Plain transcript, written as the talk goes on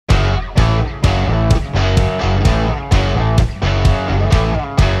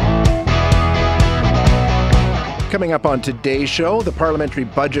Coming up on today's show, the Parliamentary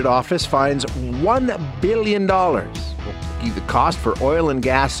Budget Office finds $1 billion will be the cost for oil and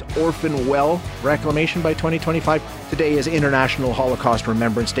gas orphan well reclamation by 2025. Today is International Holocaust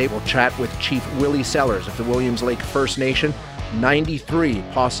Remembrance Day. We'll chat with Chief Willie Sellers of the Williams Lake First Nation. 93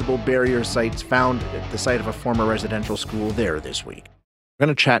 possible barrier sites found at the site of a former residential school there this week. We're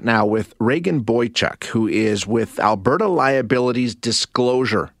going to chat now with Reagan Boychuk, who is with Alberta Liabilities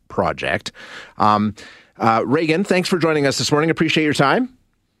Disclosure Project. Reagan, thanks for joining us this morning. Appreciate your time.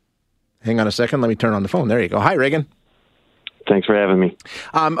 Hang on a second. Let me turn on the phone. There you go. Hi, Reagan. Thanks for having me.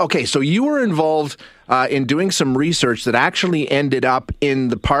 Okay, so you were involved in doing some research that actually ended up in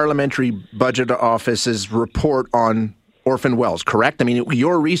the Parliamentary Budget Office's report on orphan wells, correct? I mean,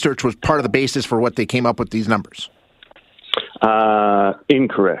 your research was part of the basis for what they came up with these numbers.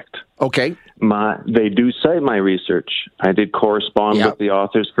 Incorrect. Okay. They do cite my research. I did correspond with the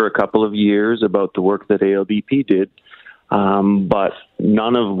authors for a couple of years about the work that ALDP did, but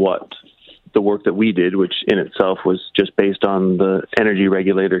none of the work that we did, which in itself was just based on the energy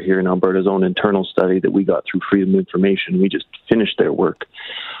regulator here in Alberta's own internal study that we got through Freedom of Information. We just finished their work.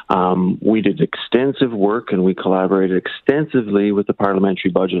 We did extensive work and we collaborated extensively with the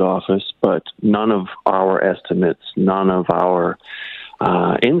Parliamentary Budget Office, but none of our estimates, none of our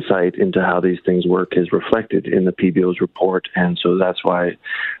insight into how these things work is reflected in the PBO's report. And so that's why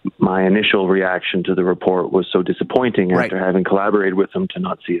my initial reaction to the report was so disappointing after having collaborated with them to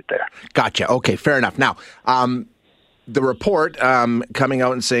not see it there. Gotcha. Okay, fair enough. Now, the report coming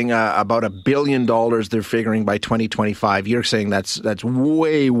out and saying about $1 billion they're figuring by 2025, you're saying that's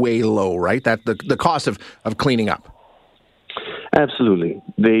way, way low, right? That the cost of cleaning up. Absolutely.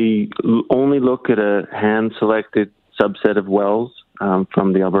 They only look at a hand-selected subset of wells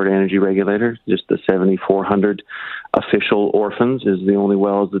from the Alberta Energy Regulator. Just the 7,400 official orphans is the only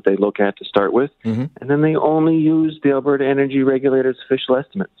wells that they look at to start with. Mm-hmm. And then they only use the Alberta Energy Regulator's official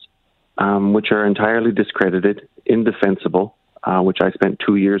estimates, which are entirely discredited, indefensible, which I spent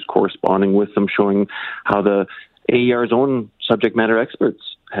 2 years corresponding with them, showing how the AER's own subject matter experts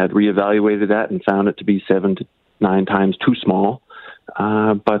had reevaluated that and found it to be 7 to 9 times too small,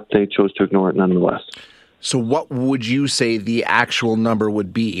 but they chose to ignore it nonetheless. So what would you say the actual number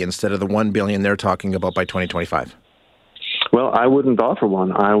would be instead of the $1 billion they're talking about by 2025? Well, I wouldn't offer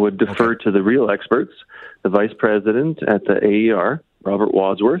one. I would defer to the real experts, the vice president at the AER, Robert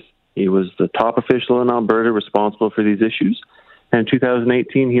Wadsworth. He was the top official in Alberta responsible for these issues. And in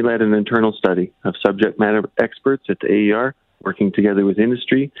 2018, he led an internal study of subject matter experts at the AER, working together with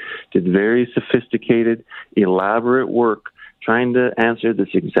industry, did very sophisticated, elaborate work trying to answer this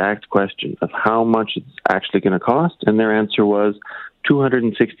exact question of how much it's actually going to cost. And their answer was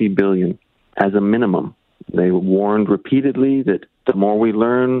 $260 billion as a minimum. They warned repeatedly that the more we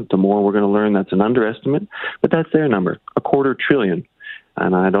learn, the more we're going to learn. That's an underestimate, but that's their number, $250 billion.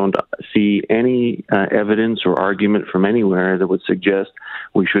 And I don't see any evidence or argument from anywhere that would suggest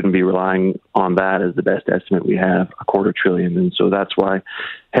we shouldn't be relying on that as the best estimate we have, $250 billion. And so that's why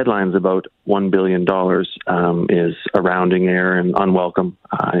headlines about $1 billion is a rounding error and unwelcome.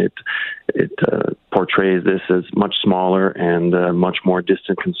 It portrays this as much smaller and much more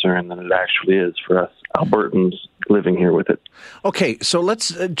distant concern than it actually is for us Albertans living here with it. Okay, so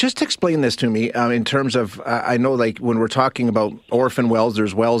let's just explain this to me in terms of, I know like when we're talking about orphan wells,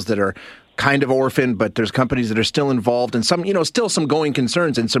 there's wells that are kind of orphan, but there's companies that are still involved and some, still some going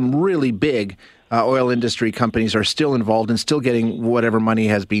concerns, and some really big oil industry companies are still involved and still getting whatever money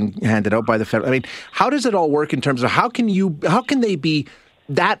has been handed out by the federal. I mean, how does it all work in terms of how can they be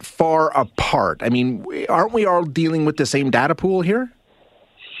that far apart? I mean, aren't we all dealing with the same data pool here?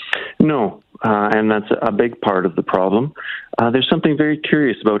 No, and that's a big part of the problem. There's something very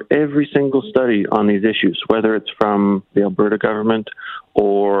curious about every single study on these issues, whether it's from the Alberta government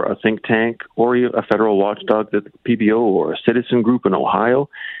or a think tank or a federal watchdog, the PBO, or a citizen group in Ohio,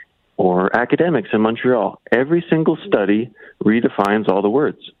 or academics in Montreal. Every single study redefines all the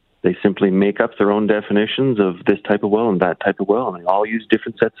words. They simply make up their own definitions of this type of well and that type of well, and they all use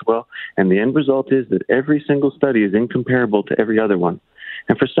different sets of well. And the end result is that every single study is incomparable to every other one.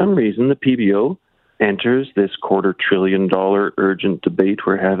 And for some reason, the PBO enters this $250 billion urgent debate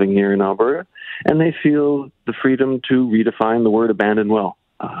we're having here in Alberta, and they feel the freedom to redefine the word abandoned well.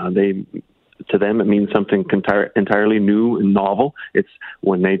 To them, it means something entirely new and novel. It's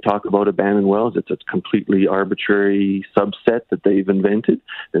when they talk about abandoned wells, it's a completely arbitrary subset that they've invented,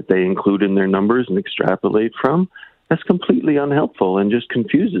 that they include in their numbers and extrapolate from. That's completely unhelpful and just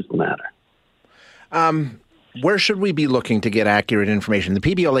confuses the matter. Where should we be looking to get accurate information? The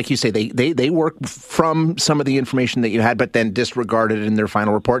PBO, like you say, they work from some of the information that you had, but then disregarded it in their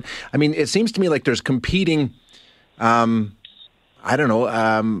final report. I mean, it seems to me like there's competing I don't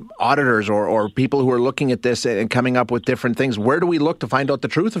know, auditors or people who are looking at this and coming up with different things. Where do we look to find out the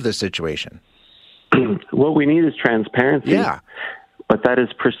truth of this situation? What we need is transparency. Yeah. But that is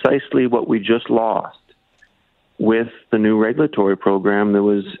precisely what we just lost with the new regulatory program that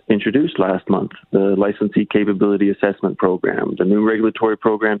was introduced last month, the Licensee Capability Assessment Program. The new regulatory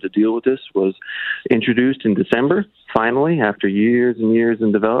program to deal with this was introduced in December, finally, after years and years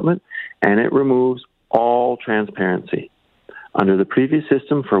in development, and it removes all transparency. Under the previous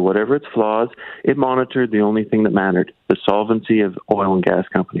system, for whatever its flaws, it monitored the only thing that mattered, the solvency of oil and gas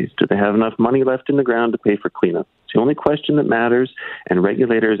companies. Do they have enough money left in the ground to pay for cleanup? It's the only question that matters, and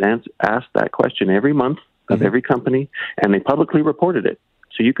regulators asked that question every month of every company, and they publicly reported it.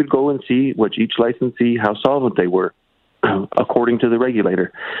 So you could go and see what each licensee, how solvent they were, according to the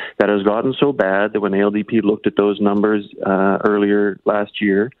regulator. That has gotten so bad that when ALDP looked at those numbers earlier last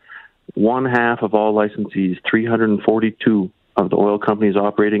year, 1/2 of all licensees, 342 of the oil companies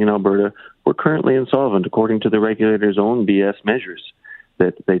operating in Alberta, were currently insolvent according to the regulator's own BS measures,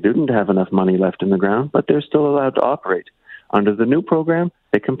 that they didn't have enough money left in the ground, but they're still allowed to operate. Under the new program,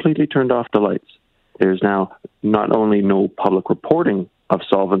 they completely turned off the lights. There's now not only no public reporting of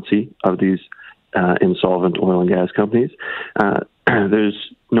solvency of these insolvent oil and gas companies,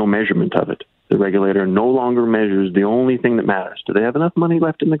 there's no measurement of it. The regulator no longer measures the only thing that matters. Do they have enough money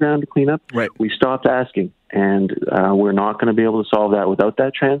left in the ground to clean up? Right. We stopped asking, and we're not going to be able to solve that without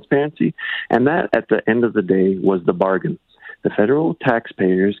that transparency. And that, at the end of the day, was the bargain. The federal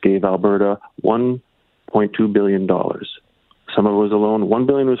taxpayers gave Alberta $1.2 billion. Some of it was a loan. $1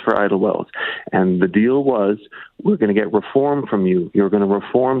 billion was for idle wells. And the deal was, we're going to get reform from you. You're going to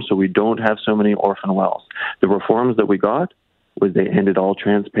reform so we don't have so many orphan wells. The reforms that we got was they ended all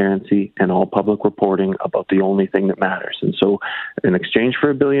transparency and all public reporting about the only thing that matters. And so in exchange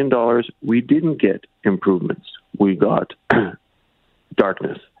for $1 billion, we didn't get improvements. We got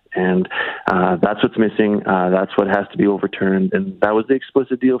darkness. And that's what's missing. That's what has to be overturned. And that was the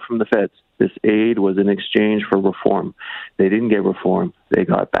explicit deal from the feds. This aid was in exchange for reform. They didn't get reform. They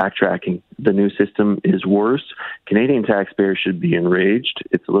got backtracking. The new system is worse. Canadian taxpayers should be enraged.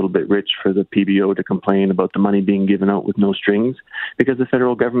 It's a little bit rich for the PBO to complain about the money being given out with no strings, because the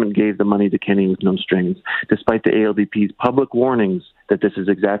federal government gave the money to Kenny with no strings, despite the ALDP's public warnings that this is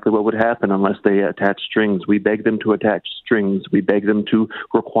exactly what would happen unless they attach strings. We begged them to attach strings. We begged them to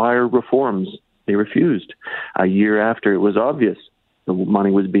require reforms. They refused. A year after it was obvious the money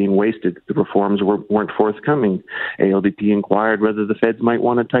was being wasted, the reforms weren't forthcoming, ALDP inquired whether the feds might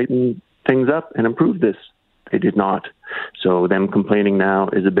want to tighten things up and improve this. They did not. So them complaining now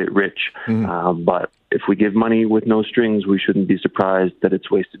is a bit rich. But if we give money with no strings, we shouldn't be surprised that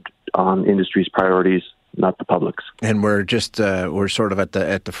it's wasted on industry's priorities, not the public's. And we're just we're sort of at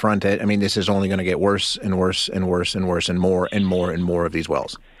the front end. I mean, this is only going to get worse and worse and worse and worse and more and more and more of these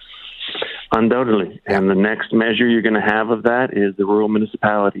wells. Undoubtedly. And the next measure you're going to have of that is the rural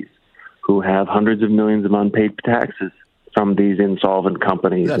municipalities, who have hundreds of millions of unpaid taxes from these insolvent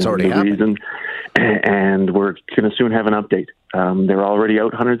companies. That's already happened. And we're going to soon have an update. They're already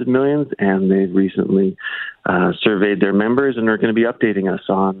out hundreds of millions, and they've recently surveyed their members and are going to be updating us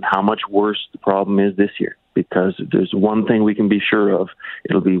on how much worse the problem is this year. Because if there's one thing we can be sure of,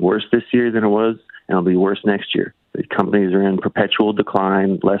 it'll be worse this year than it was, and it'll be worse next year. The companies are in perpetual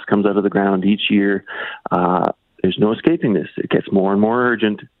decline. Less comes out of the ground each year. There's no escaping this. It gets more and more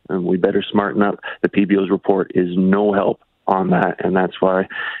urgent, and we better smarten up. The PBO's report is no help on that, and that's why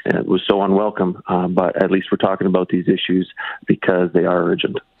it was so unwelcome. But at least we're talking about these issues because they are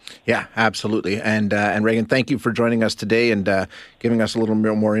urgent. Yeah, absolutely. And Reagan, thank you for joining us today and giving us a little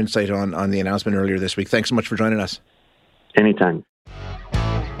bit more insight on the announcement earlier this week. Thanks so much for joining us. Anytime.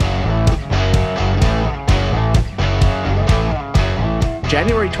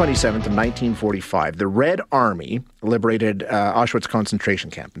 January 27th of 1945, the Red Army liberated Auschwitz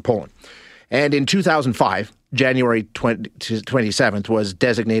concentration camp in Poland. And in 2005, January 27th was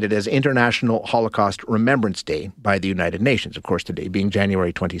designated as International Holocaust Remembrance Day by the United Nations, of course, today being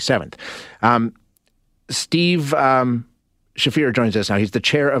January 27th. Steve Shafir joins us now. He's the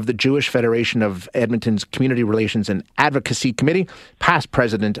chair of the Jewish Federation of Edmonton's Community Relations and Advocacy Committee, past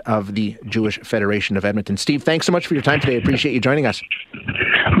president of the Jewish Federation of Edmonton. Steve, thanks so much for your time today. I appreciate you joining us.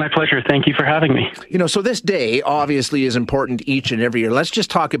 My pleasure. Thank you for having me. You know, so this day obviously is important each and every year. Let's just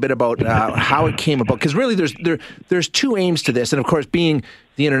talk a bit about how it came about, because really there's two aims to this. And of course, being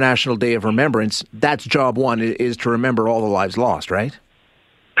the International Day of Remembrance, that's job one, is to remember all the lives lost, right?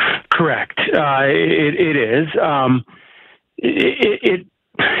 Correct. It is. It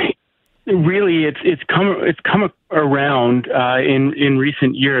really really, it's come around in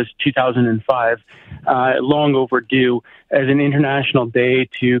recent years, 2005, long overdue, as an international day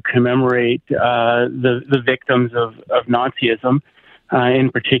to commemorate the victims of Nazism, in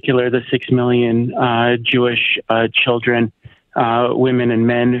particular the 6 million Jewish children, women and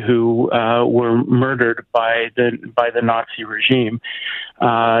men who were murdered by the Nazi regime.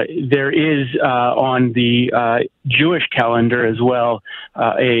 There is on the Jewish calendar as well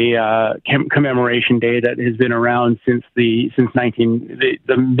a commemoration day that has been around since the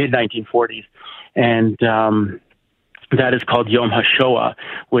mid 1940s, and that is called Yom HaShoah,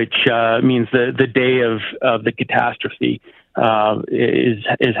 which means the day of the catastrophe.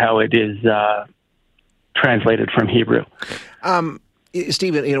 Is how it is translated from Hebrew.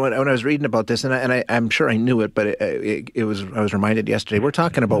 Stephen, when I was reading about this, and I'm sure I knew it, but I was reminded yesterday. We're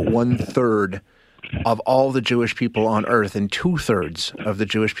talking about 1/3 of all the Jewish people on Earth and 2/3 of the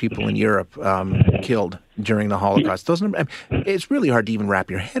Jewish people in Europe killed during the Holocaust. It's really hard to even wrap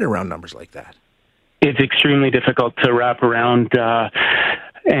your head around numbers like that. It's extremely difficult to wrap around.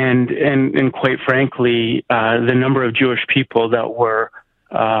 And quite frankly, the number of Jewish people that were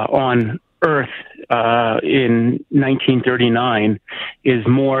on Earth in 1939 is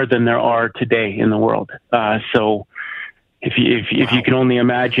more than there are today in the world. So, if you can only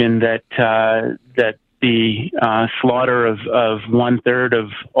imagine that the slaughter of 1/3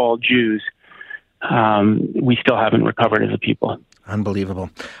 of all Jews, we still haven't recovered as a people. Unbelievable.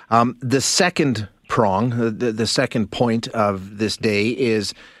 The second prong, the second point of this day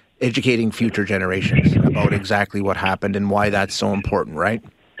is educating future generations about exactly what happened and why that's so important, right?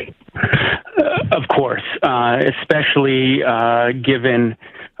 Of course, especially given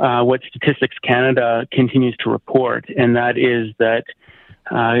what Statistics Canada continues to report, and that is that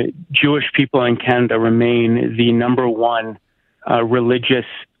Jewish people in Canada remain the number one religious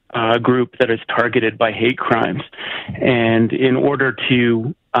group that is targeted by hate crimes. And in order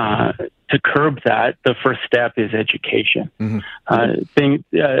to curb that, the first step is education. Mm-hmm.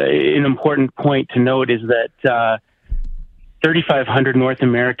 An important point to note is that 3,500 North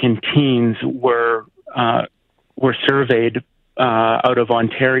American teens were surveyed out of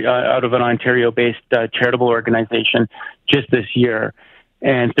an Ontario-based charitable organization just this year,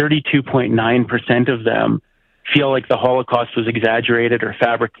 and 32.9% of them feel like the Holocaust was exaggerated or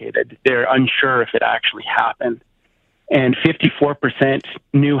fabricated. They're unsure if it actually happened. And 54%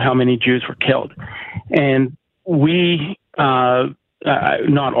 knew how many Jews were killed. And we, not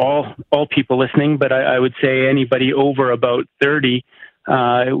all people listening, but I would say anybody over about 30,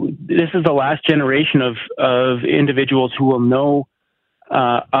 this is the last generation of individuals who will know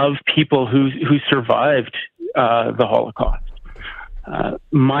of people who survived the Holocaust.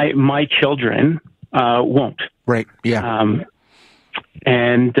 My children won't. Right. Yeah.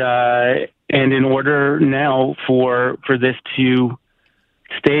 And in order now for this to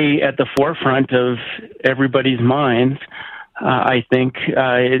stay at the forefront of everybody's minds, I think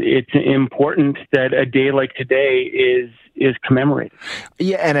it's important that a day like today is commemorated.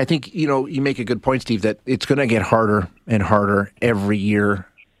 Yeah, and I think you make a good point, Steve, that it's going to get harder and harder every year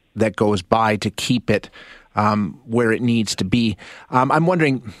that goes by to keep it where it needs to be. I'm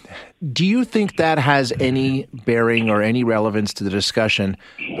wondering, do you think that has any bearing or any relevance to the discussion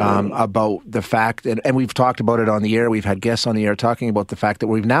about the fact, and we've talked about it on the air, we've had guests on the air talking about the fact that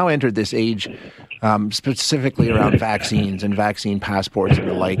we've now entered this age, specifically around vaccines and vaccine passports and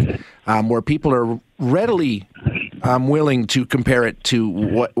the like, where people are readily willing to compare it to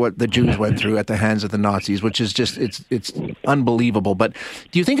what the Jews went through at the hands of the Nazis, which is just it's unbelievable. But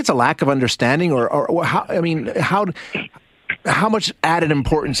do you think it's a lack of understanding, or how much added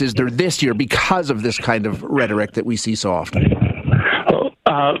importance is there this year because of this kind of rhetoric that we see so often?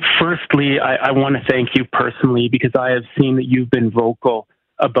 Firstly, I want to thank you personally, because I have seen that you've been vocal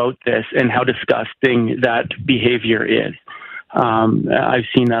about this and how disgusting that behavior is. I've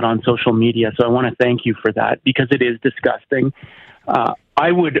seen that on social media, so I want to thank you for that, because it is disgusting.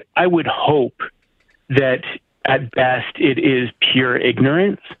 I would hope that at best it is pure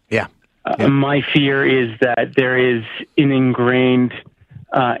ignorance. Yeah. My fear is that there is an ingrained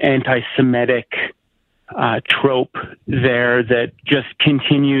anti-Semitic trope there that just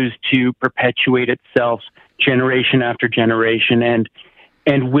continues to perpetuate itself generation after generation,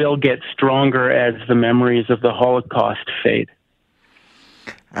 and will get stronger as the memories of the Holocaust fade.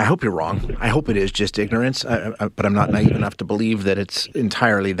 I hope you're wrong. I hope it is just ignorance, but I'm not naive enough to believe that it's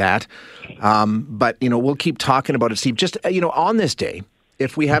entirely that. But, we'll keep talking about it, Steve. Just, on this day,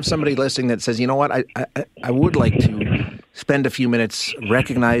 if we have somebody listening that says, you know what, I would like to spend a few minutes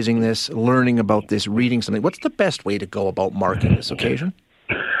recognizing this, learning about this, reading something, what's the best way to go about marking this occasion?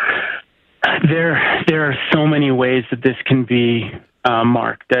 There are so many ways that this can be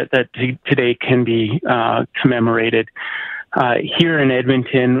marked, that today can be commemorated. Here in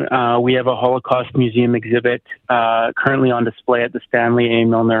Edmonton, we have a Holocaust Museum exhibit currently on display at the Stanley A.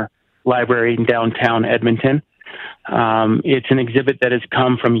 Milner Library in downtown Edmonton. It's an exhibit that has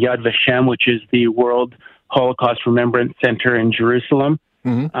come from Yad Vashem, which is the World Holocaust Remembrance Center in Jerusalem.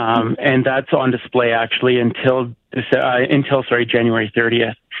 Mm-hmm. And that's on display actually until January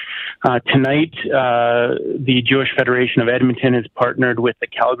 30th. Tonight, the Jewish Federation of Edmonton has partnered with the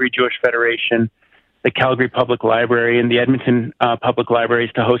Calgary Jewish Federation, the Calgary Public Library, and the Edmonton Public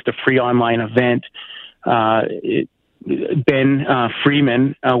Libraries to host a free online event. Ben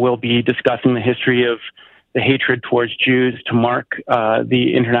Freeman will be discussing the history of the hatred towards Jews to mark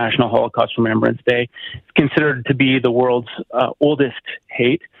the International Holocaust Remembrance Day. It's considered to be the world's oldest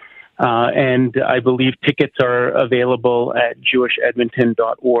hate. And I believe tickets are available at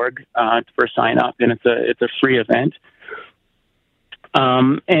jewishedmonton.org for sign up, and it's a free event.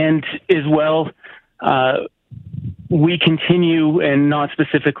 And as well, we continue, and not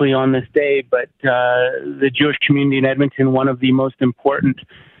specifically on this day, but the Jewish community in Edmonton, one of the most important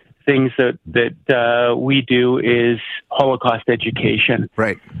things that we do is Holocaust education.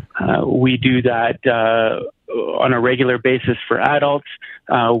 Right. We do that on a regular basis for adults.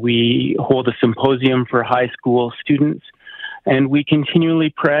 We hold a symposium for high school students, and we continually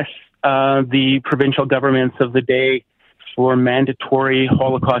press the provincial governments of the day for mandatory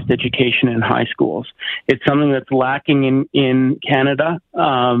Holocaust education in high schools. It's something that's lacking in Canada,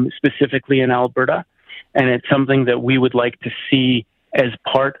 specifically in Alberta, and it's something that we would like to see as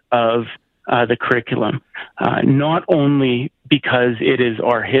part of the curriculum, not only because it is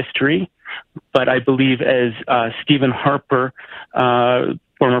our history, but I believe, as Stephen Harper,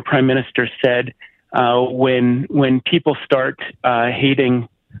 former Prime Minister, said, when people start hating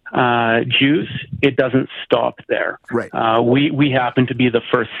Jews, it doesn't stop there. Right. We happen to be the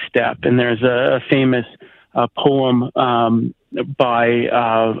first step, and there's a famous poem by,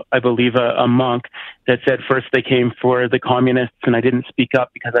 I believe, a monk that said, first they came for the communists, and I didn't speak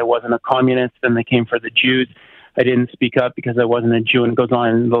up because I wasn't a communist. Then they came for the Jews. I didn't speak up because I wasn't a Jew. And it goes on,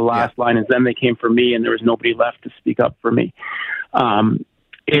 and the last line is, then they came for me, and there was nobody left to speak up for me.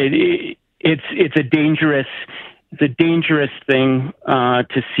 It's a dangerous thing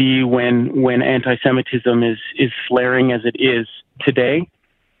to see when anti-Semitism is flaring as it is today.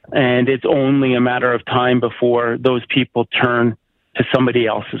 And it's only a matter of time before those people turn to somebody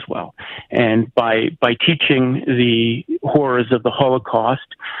else as well. And by teaching the horrors of the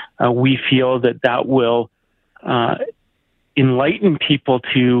Holocaust, we feel that will enlighten people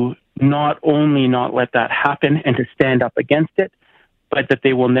to not only not let that happen and to stand up against it, but that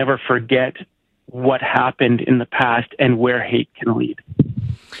they will never forget what happened in the past and where hate can lead.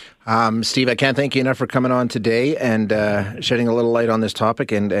 Steve, I can't thank you enough for coming on today and shedding a little light on this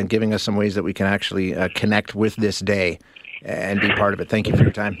topic and giving us some ways that we can actually connect with this day and be part of it. Thank you for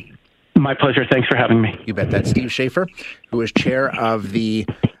your time. My pleasure. Thanks for having me. You bet. That's Steve Schaefer, who is chair of the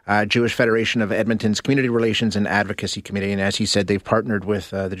Jewish Federation of Edmonton's Community Relations and Advocacy Committee. And as he said, they've partnered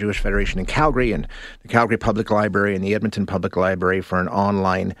with the Jewish Federation in Calgary and the Calgary Public Library and the Edmonton Public Library for an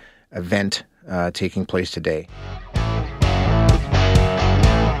online event taking place today.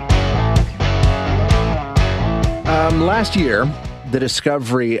 Last year, the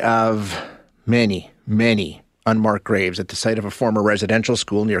discovery of many unmarked graves at the site of a former residential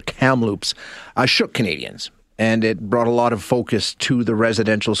school near Kamloops shook Canadians. And it brought a lot of focus to the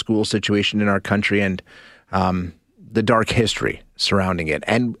residential school situation in our country and the dark history surrounding it.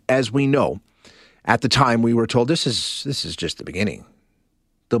 And as we know, at the time we were told this is just the beginning.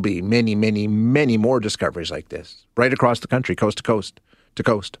 There'll be many more discoveries like this right across the country, coast to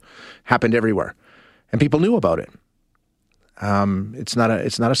coast, happened everywhere. And people knew about it. It's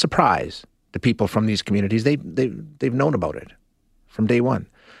not a surprise to people from these communities. They've known about it from day one.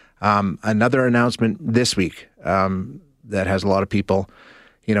 Another announcement this week that has a lot of people,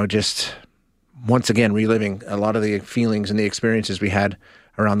 just once again reliving a lot of the feelings and the experiences we had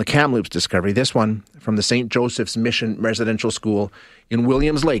around the Kamloops discovery. This one from the St. Joseph's Mission Residential School in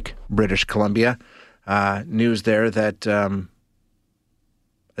Williams Lake, British Columbia. News there that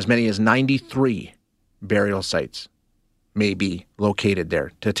as many as 93 burial sites may be located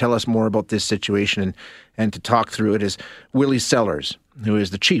there. To tell us more about this situation and to talk through it is Willie Sellers, who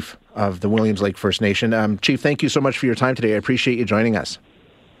is the chief of the Williams Lake First Nation. Chief, thank you so much for your time today. I appreciate you joining us.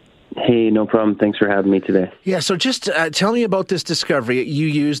 Hey, no problem. Thanks for having me today. Yeah, so just tell me about this discovery. You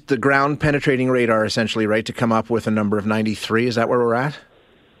used the ground-penetrating radar, essentially, right, to come up with a number of 93. Is that where we're at?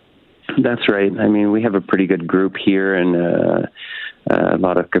 That's right. I mean, we have a pretty good group here, and a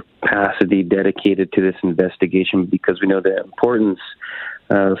lot of capacity dedicated to this investigation because we know the importance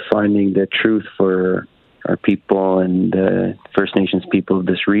of finding the truth for our people and First Nations people of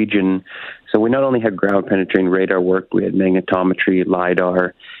this region. So we not only had ground penetrating radar work, we had magnetometry,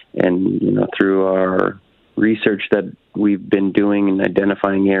 LIDAR, and through our research that we've been doing and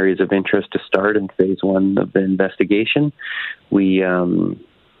identifying areas of interest to start in phase one of the investigation, we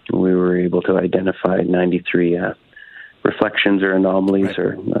were able to identify 93 reflections or anomalies,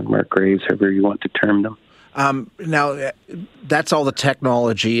 or mark graves, however you want to term them. Now, that's all the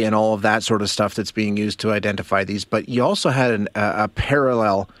technology and all of that sort of stuff that's being used to identify these, but you also had a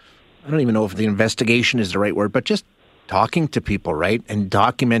parallel, I don't even know if the investigation is the right word, but just talking to people, right, and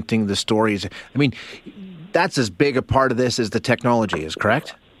documenting the stories. I mean, that's as big a part of this as the technology is,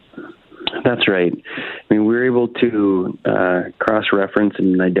 correct? That's right. I mean, we're able to cross-reference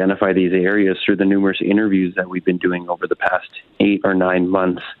and identify these areas through the numerous interviews that we've been doing over the past 8 or 9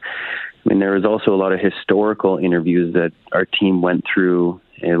 months. I mean, there was also a lot of historical interviews that our team went through,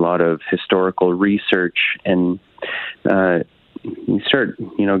 a lot of historical research, and you start,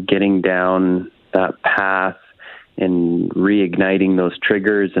 getting down that path and reigniting those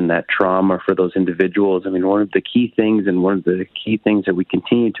triggers and that trauma for those individuals. I mean, one of the key things that we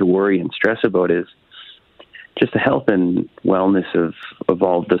continue to worry and stress about is just the health and wellness of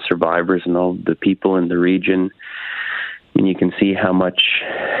all the survivors and all the people in the region. And you can see how much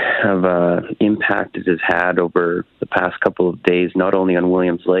of an impact it has had over the past couple of days, not only on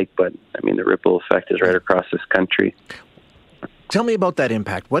Williams Lake, but, the ripple effect is right across this country. Tell me about that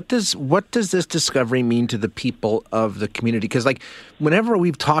impact. What does this discovery mean to the people of the community? Because, whenever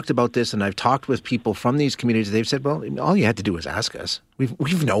we've talked about this, and I've talked with people from these communities, they've said, "Well, all you had to do was ask us.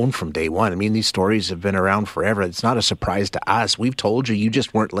 We've known from day one. I mean, these stories have been around forever. It's not a surprise to us. We've told you. You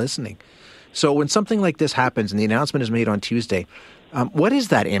just weren't listening." So, when something like this happens, and the announcement is made on Tuesday, what is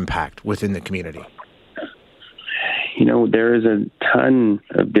that impact within the community? There is a ton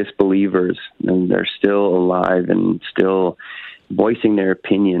of disbelievers, and they're still alive and still voicing their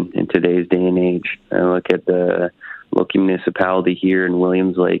opinion in today's day and age. I look at the local municipality here in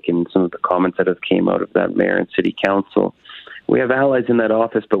Williams Lake and some of the comments that have came out of that mayor and city council. We have allies in that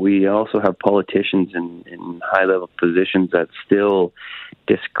office, but we also have politicians in high-level positions that still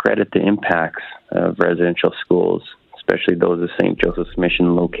discredit the impacts of residential schools, especially those of St. Joseph's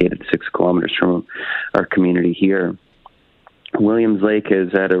Mission, located 6 kilometers from our community here. Williams Lake has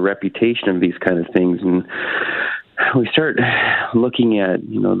had a reputation of these kind of things, and we start looking at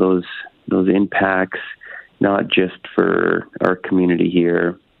those impacts, not just for our community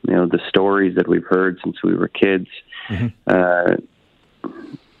here. The stories that we've heard since we were kids. Mm-hmm.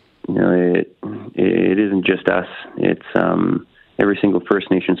 It isn't just us. It's every single First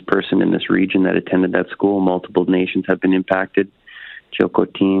Nations person in this region that attended that school. Multiple nations have been impacted: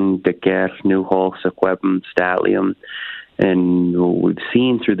 Chilcotin, Daguerre, Newhall, Sequebum, Statlium. And what we've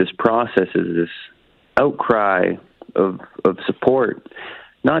seen through this process is this outcry of support,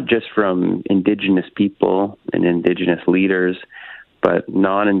 not just from Indigenous people and Indigenous leaders, but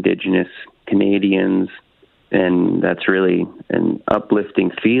non-Indigenous Canadians. And that's really an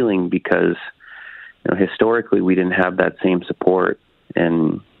uplifting feeling because, historically we didn't have that same support.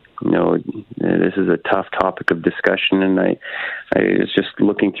 And, this is a tough topic of discussion. And I was just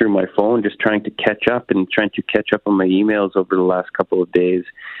looking through my phone, just trying to catch up on my emails over the last couple of days.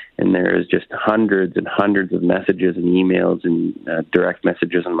 And there's just hundreds and hundreds of messages and emails and direct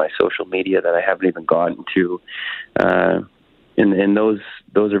messages on my social media that I haven't even gotten to. And those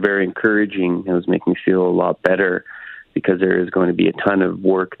are very encouraging. Those make me feel a lot better because there is going to be a ton of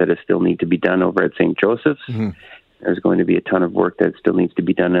work that is still need to be done over at St. Joseph's. Mm-hmm. There's going to be a ton of work that still needs to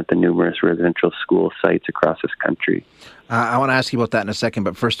be done at the numerous residential school sites across this country. I want to ask you about that in a second,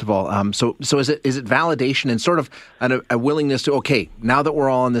 but first of all, so is it validation and sort of a willingness to, okay, now that we're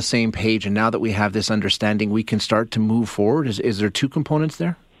all on the same page and now that we have this understanding, we can start to move forward? Is there 2 components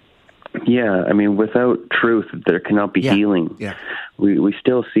there? Yeah, without truth, there cannot be healing. Yeah. We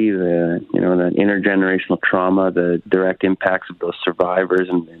still see the intergenerational trauma, the direct impacts of those survivors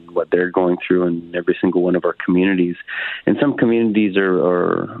and what they're going through in every single one of our communities. And some communities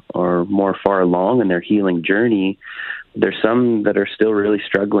are more far along in their healing journey. There's some that are still really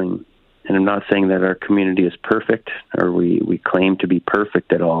struggling. And I'm not saying that our community is perfect or we claim to be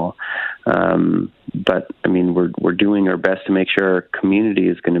perfect at all. But we're doing our best to make sure our community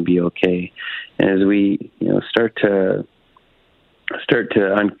is going to be okay. And as we, start to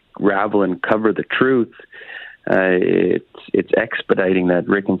unravel and cover the truth, it's expediting that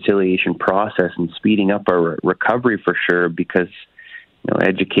reconciliation process and speeding up our recovery for sure. Because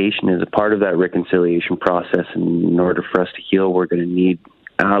education is a part of that reconciliation process. And in order for us to heal, we're going to need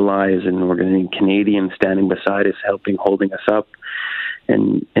allies, and we're going to need Canadians standing beside us, holding us up,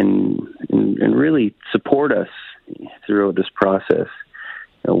 and really support us throughout this process.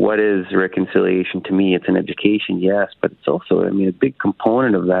 What is reconciliation to me? It's an education, yes, but it's also, a big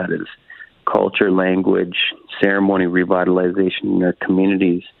component of that is culture, language, ceremony revitalization in our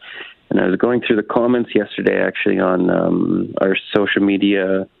communities. And I was going through the comments yesterday, actually, on our social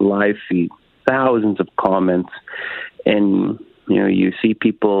media live feed, thousands of comments, and you see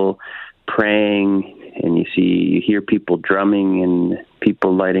people praying, and you hear people drumming, and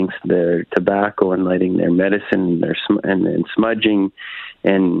people lighting their tobacco and lighting their medicine, and smudging,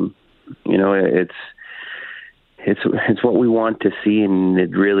 and it's what we want to see, and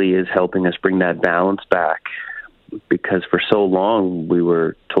it really is helping us bring that balance back. Because for so long we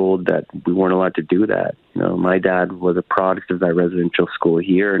were told that we weren't allowed to do that. My dad was a product of that residential school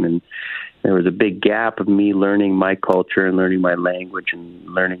here, and there was a big gap of me learning my culture and learning my language and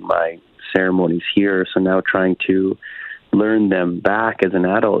learning my ceremonies here. So now trying to learn them back as an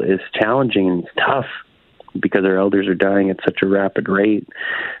adult is challenging, and it's tough because our elders are dying at such a rapid rate.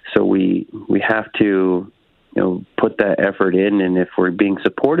 So we have to put that effort in, and if we're being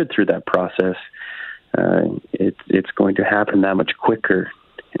supported through that process, it's going to happen that much quicker.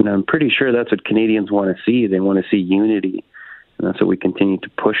 And I'm pretty sure that's what Canadians want to see. They want to see unity, and that's what we continue to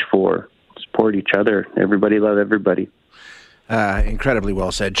push for. Support each other. Everybody love everybody. Incredibly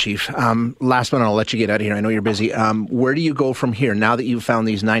well said, Chief. Last one, I'll let you get out of here. I know you're busy. Where do you go from here now that you've found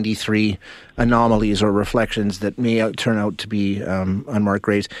these 93 anomalies or reflections that may turn out to be unmarked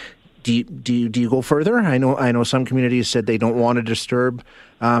graves? Do you go further? I know some communities said they don't want to disturb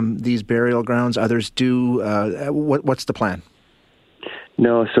these burial grounds. Others do. What's the plan?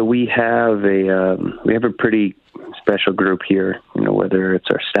 No, so we have a pretty special group here. Whether it's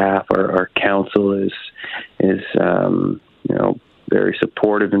our staff or our council is very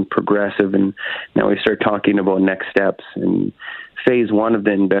supportive and progressive. And now we start talking about next steps. And phase one of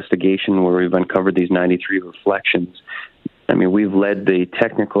the investigation, where we've uncovered these 93 reflections. We've led the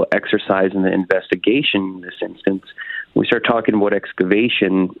technical exercise in the investigation in this instance. We start talking about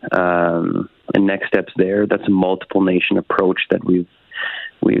excavation and next steps there. That's a multiple nation approach that we've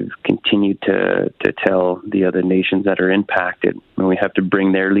continued to tell the other nations that are impacted. And we have to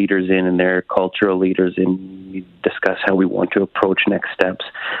bring their leaders in and their cultural leaders in. We discuss how we want to approach next steps.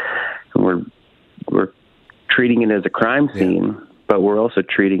 And we're treating it as a crime scene. Yeah. But we're also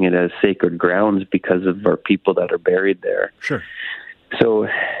treating it as sacred grounds because of our people that are buried there. Sure. So,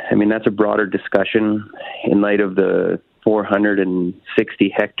 that's a broader discussion in light of the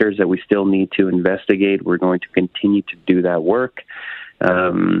 460 hectares that we still need to investigate. We're going to continue to do that work.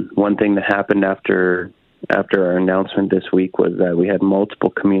 One thing that happened after our announcement this week was that we had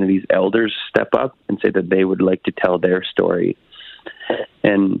multiple communities' elders step up and say that they would like to tell their story.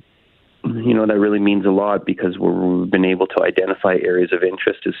 And that really means a lot, because we've been able to identify areas of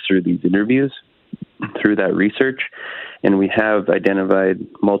interest is through these interviews, through that research, and we have identified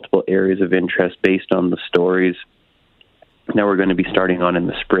multiple areas of interest based on the stories that we're going to be starting on in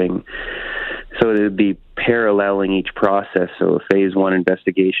the spring. So it would be paralleling each process. So phase one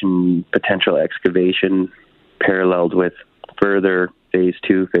investigation, potential excavation, paralleled with further phase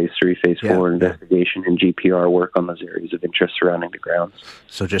two, phase three, phase four investigation and GPR work on those areas of interest surrounding the grounds.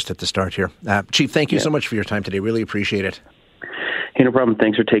 So just at the start here. Chief, thank you so much for your time today. Really appreciate it. Hey, no problem.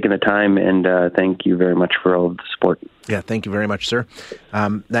 Thanks for taking the time, and thank you very much for all of the support. Yeah, thank you very much, sir.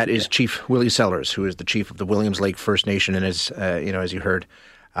 That is Chief Willie Sellers, who is the chief of the Williams Lake First Nation, and is, as you heard,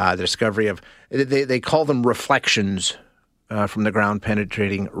 the discovery of, they call them reflections from the ground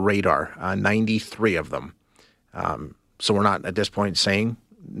penetrating radar, 93 of them. So we're not at this point saying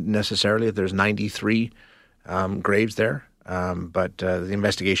necessarily that there's 93 graves there, but the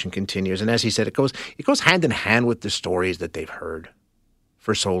investigation continues. And as he said, it goes hand in hand with the stories that they've heard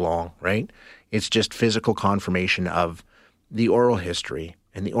for so long, right? It's just physical confirmation of the oral history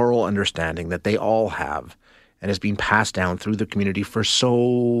and the oral understanding that they all have and has been passed down through the community for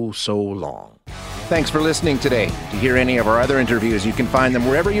so long. Thanks for listening today. To hear any of our other interviews, you can find them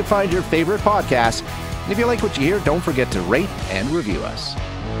wherever you find your favorite podcasts. And if you like what you hear, don't forget to rate and review us.